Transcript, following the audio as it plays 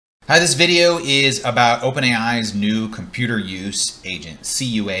Hi, this video is about OpenAI's new computer use agent,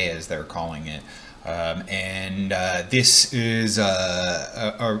 CUA as they're calling it. This is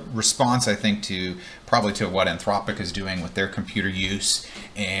a response, I think, probably to what Anthropic is doing with their computer use.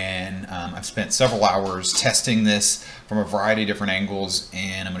 And I've spent several hours testing this from a variety of different angles,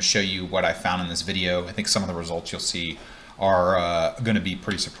 and I'm going to show you what I found in this video. I think some of the results you'll see are going to be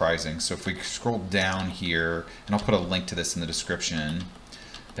pretty surprising. So if we scroll down here, and I'll put a link to this in the description.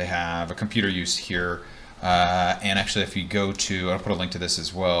 They have a computer use here, and actually if you go to, I'll put a link to this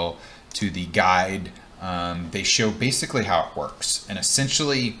as well, to the guide, they show basically how it works. And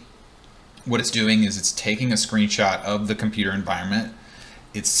essentially what it's doing is it's taking a screenshot of the computer environment,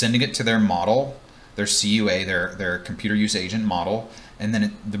 it's sending it to their model, their CUA, their computer use agent model, and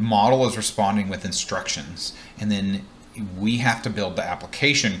then the model is responding with instructions. And then we have to build the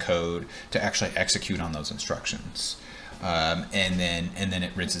application code to actually execute on those instructions. And then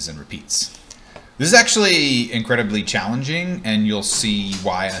it rinses and repeats. This is actually incredibly challenging, and you'll see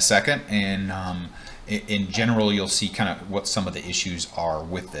why in a second. And in general, you'll see kind of what some of the issues are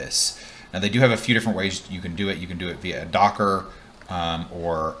with this. Now, they do have a few different ways you can do it. You can do it via Docker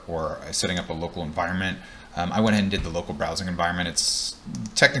or setting up a local environment. I went ahead and did the local browsing environment. It's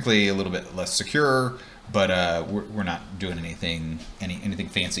technically a little bit less secure, but we're not doing anything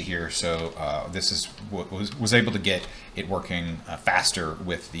fancy here. So this is what was able to get it working faster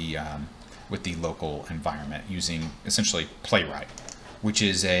with the local environment using essentially Playwright, which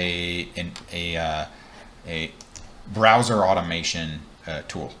is a browser automation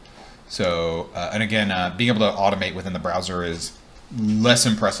tool. So and again, being able to automate within the browser is less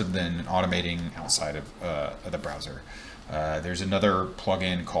impressive than automating outside of the browser. There's another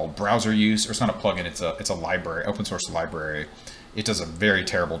plugin called Browser Use, or it's not a plugin, it's a library, open source library. It does a very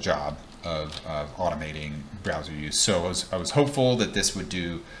terrible job of automating browser use. So I was hopeful that this would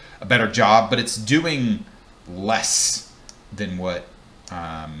do a better job, but it's doing less than what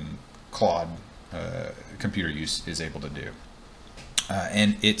Claude computer use is able to do.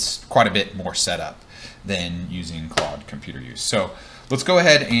 And it's quite a bit more setup than using Claude computer use. So let's go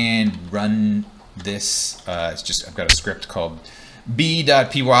ahead and run this. It's just, I've got a script called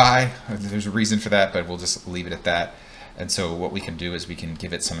b.py. There's a reason for that, but we'll just leave it at that. And so what we can do is we can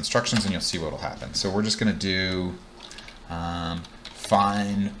give it some instructions and you'll see what will happen. So we're just going to do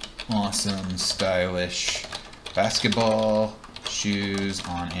find awesome stylish basketball shoes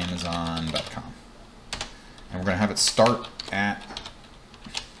on Amazon.com. And we're going to have it start at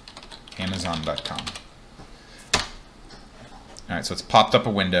Amazon.com. All right, so it's popped up a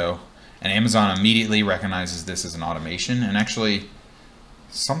window, and Amazon immediately recognizes this as an automation. And actually,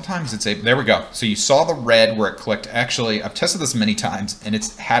 sometimes it's there we go. So you saw the red where it clicked. Actually, I've tested this many times, and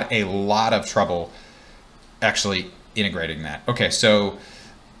it's had a lot of trouble actually integrating that. Okay, so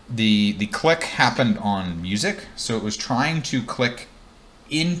the click happened on music. So it was trying to click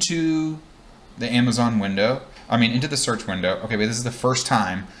into the Amazon window. I mean, into the search window. Okay, but this is the first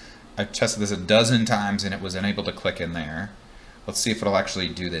time. I've tested this a dozen times, and it was unable to click in there. Let's see if it'll actually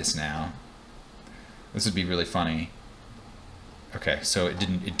do this now. This would be really funny. Okay, so it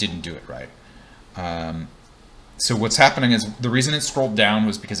didn't do it right. So what's happening is the reason it scrolled down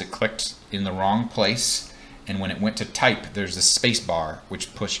was because it clicked in the wrong place, and when it went to type, there's a space bar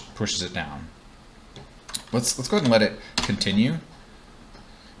which pushes it down. Let's go ahead and let it continue,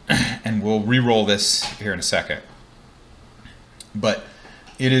 and we'll re-roll this here in a second. But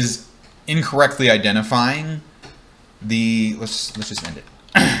it is incorrectly identifying the, let's just end it.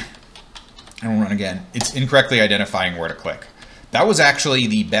 And we'll run again. It's incorrectly identifying where to click. That was actually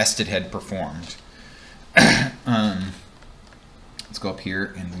the best it had performed. Let's go up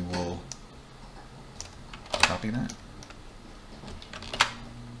here and we will copy that.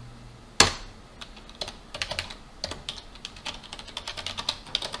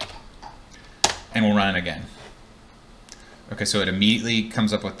 And we'll run it again. Okay, so it immediately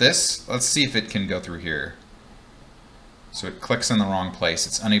comes up with this. Let's see if it can go through here. So it clicks in the wrong place.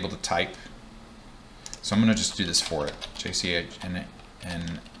 It's unable to type. So I'm going to just do this for it.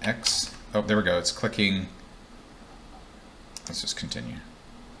 JCHNX. Oh, there we go. It's clicking. Let's just continue.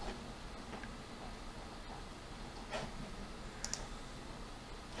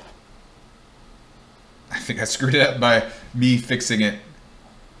 I think I screwed it up by me fixing it.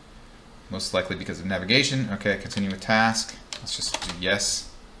 Most likely because of navigation. Okay, continue with task. Let's just do yes.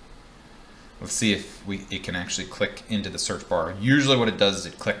 Let's see if it can actually click into the search bar. Usually what it does is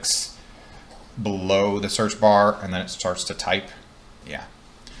it clicks below the search bar and then it starts to type. Yeah.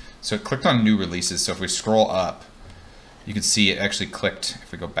 So it clicked on new releases. So if we scroll up, you can see it actually clicked.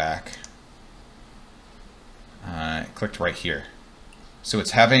 If we go back, it clicked right here. So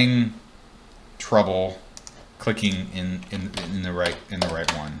it's having trouble clicking in the right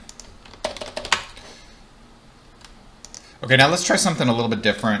one. Okay, now let's try something a little bit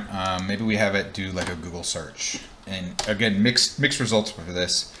different. Maybe we have it do like a Google search. And again, mixed results for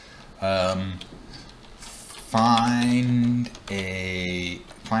this. Find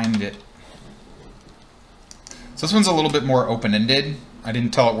it. So this one's a little bit more open-ended. I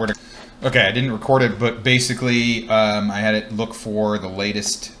didn't tell it where to. Okay, I didn't record it, but basically I had it look for the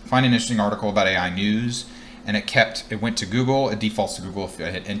latest, find an interesting article about AI news, and it went to Google. It defaults to Google if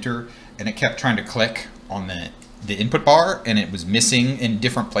I hit enter, and it kept trying to click on the input bar, and it was missing in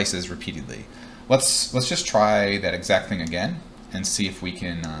different places repeatedly. Let's just try that exact thing again and see if we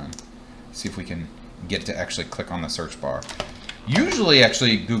can get it to actually click on the search bar. Usually,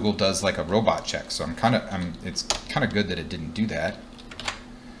 actually, Google does like a robot check, so it's kind of good that it didn't do that,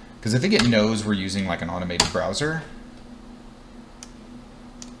 because I think it knows we're using like an automated browser.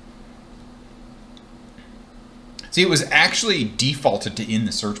 See, it was actually defaulted to in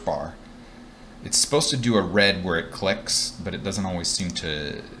the search bar. It's supposed to do a red where it clicks, but it doesn't always seem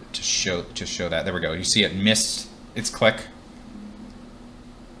to show that. There we go. You see it missed its click.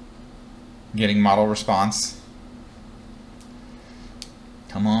 Getting model response.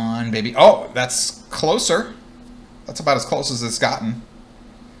 Come on, baby. Oh, that's closer. That's about as close as it's gotten.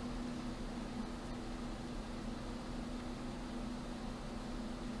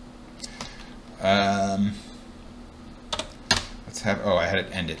 Let's have, oh, I had it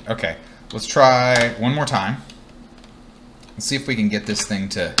ended. Okay. Let's try one more time. Let's see if we can get this thing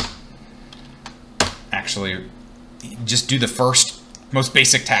to actually just do the first, most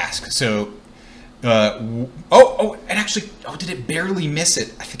basic task. So, and actually, did it barely miss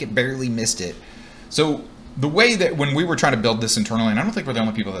it? I think it barely missed it. So the way that when we were trying to build this internally, and I don't think we're the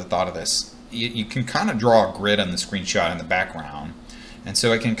only people that thought of this, you can kind of draw a grid on the screenshot in the background. And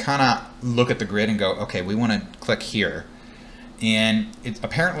so I can kind of look at the grid and go, okay, we want to click here. And it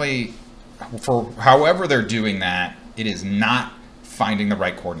apparently, for however they're doing that, it is not finding the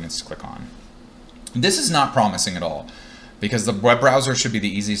right coordinates to click on. This is not promising at all, because the web browser should be the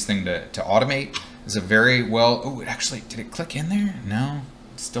easiest thing to automate. It's a very well, oh, it actually, did it click in there? No,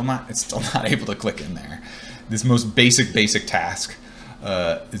 it's still not able to click in there. This most basic task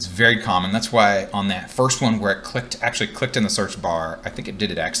is very common. That's why on that first one where it actually clicked in the search bar, I think it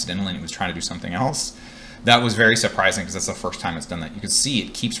did it accidentally and it was trying to do something else. That was very surprising because that's the first time it's done that. You can see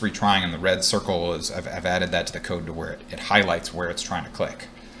it keeps retrying, and the red circle is, I've added that to the code to where it highlights where it's trying to click.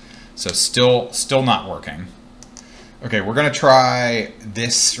 So still not working. Okay, we're gonna try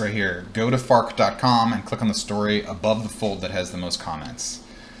this right here. Go to fark.com and click on the story above the fold that has the most comments.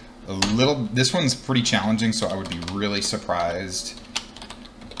 This one's pretty challenging, so I would be really surprised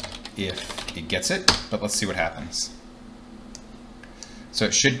if it gets it, but let's see what happens. So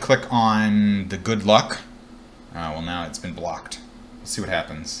it should click on the good luck. Well, now it's been blocked. Let's see what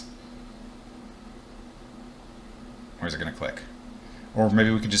happens. Where's it gonna click? Or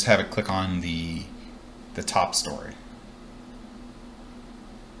maybe we could just have it click on the top story.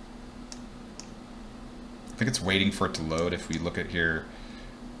 I think it's waiting for it to load. If we look at here,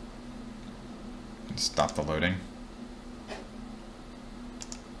 stop the loading.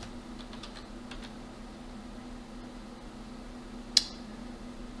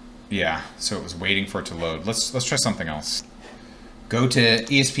 Yeah, so it was waiting for it to load. Let's try something else. Go to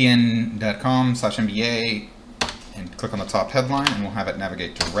espn.com/MBA and click on the top headline, and we'll have it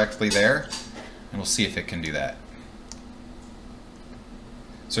navigate directly there, and we'll see if it can do that.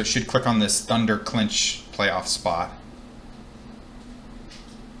 So it should click on this Thunder Clinch playoff spot.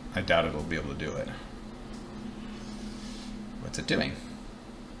 I doubt it'll be able to do it. What's it doing?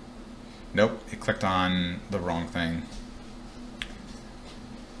 Nope, it clicked on the wrong thing.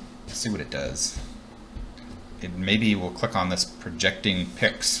 Let's see what it does. It maybe will click on this projecting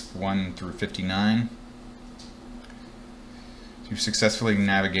picks 1 through 59. You've successfully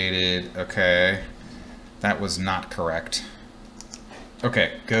navigated. Okay, that was not correct.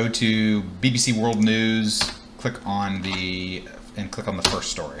 Okay, go to BBC World News, click on the first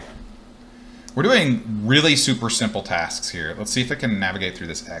story. We're doing really super simple tasks here. Let's see if it can navigate through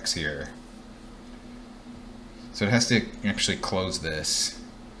this X here. So it has to actually close this.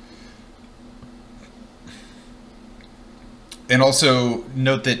 And also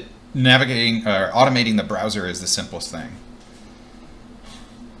note that navigating or automating the browser is the simplest thing.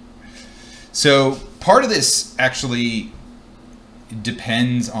 So part of this actually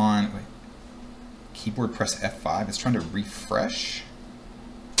depends on, wait, keyboard press F5. It's trying to refresh.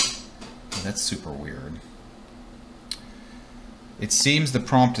 Oh, that's super weird. It seems the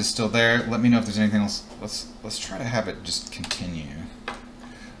prompt is still there. Let me know if there's anything else. Let's try to have it just continue.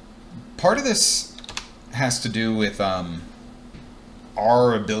 part of this has to do with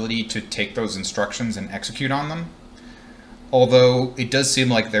our ability to take those instructions and execute on them. Although it does seem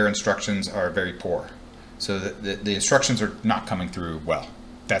like their instructions are very poor. So the instructions are not coming through well,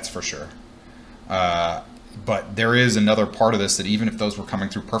 that's for sure. But there is another part of this that even if those were coming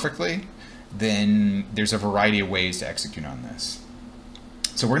through perfectly, then there's a variety of ways to execute on this.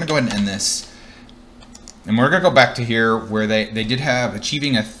 So we're gonna go ahead and end this. And we're gonna go back to here where they did have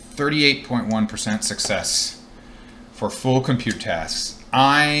achieving a 38.1% success for full compute tasks.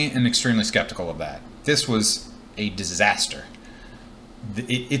 I am extremely skeptical of that. This was a disaster.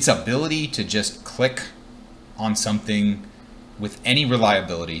 Its ability to just click on something with any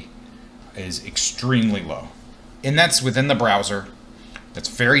reliability is extremely low. And that's within the browser. That's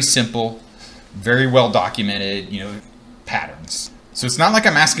very simple, very well documented, patterns. So it's not like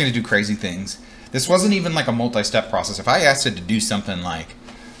I'm asking it to do crazy things. This wasn't even like a multi-step process. If I asked it to do something like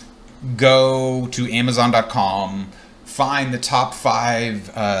go to Amazon.com, find the top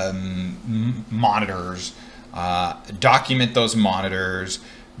 5 monitors, document those monitors,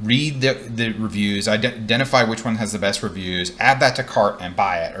 read the reviews, identify which one has the best reviews, add that to cart and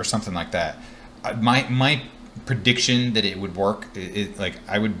buy it or something like that. My prediction that it would work,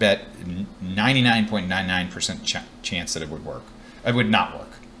 I would bet 99.99% chance that it would work. It would not work.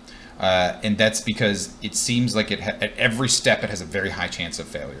 And that's because it seems like at every step it has a very high chance of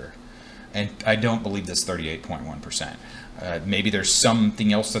failure. And I don't believe this 38.1%. Maybe there's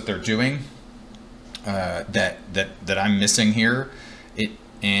something else that they're doing that I'm missing here.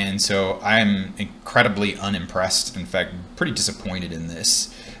 And so I'm incredibly unimpressed. In fact, pretty disappointed in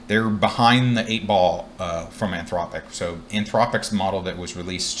this. They're behind the 8 ball from Anthropic. So Anthropic's model that was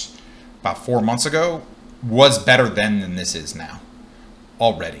released about 4 months ago was better then than this is now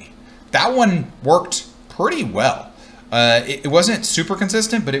already. That one worked pretty well. It wasn't super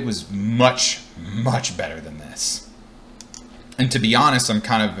consistent, but it was much, much better than this. And to be honest, I'm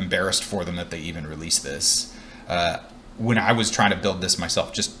kind of embarrassed for them that they even released this. When I was trying to build this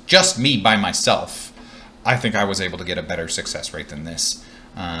myself, just me by myself, I think I was able to get a better success rate than this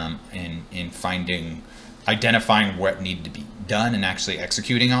in identifying what needed to be done and actually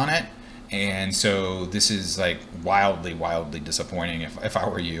executing on it. And so this is like wildly, wildly disappointing if I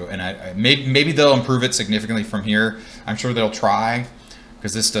were you. And maybe they'll improve it significantly from here. I'm sure they'll try,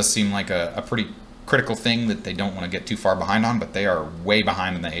 because this does seem like a pretty critical thing that they don't want to get too far behind on, but they are way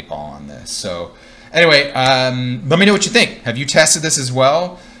behind in the 8 ball on this. So anyway, let me know what you think. Have you tested this as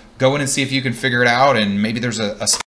well? Go in and see if you can figure it out, and maybe there's a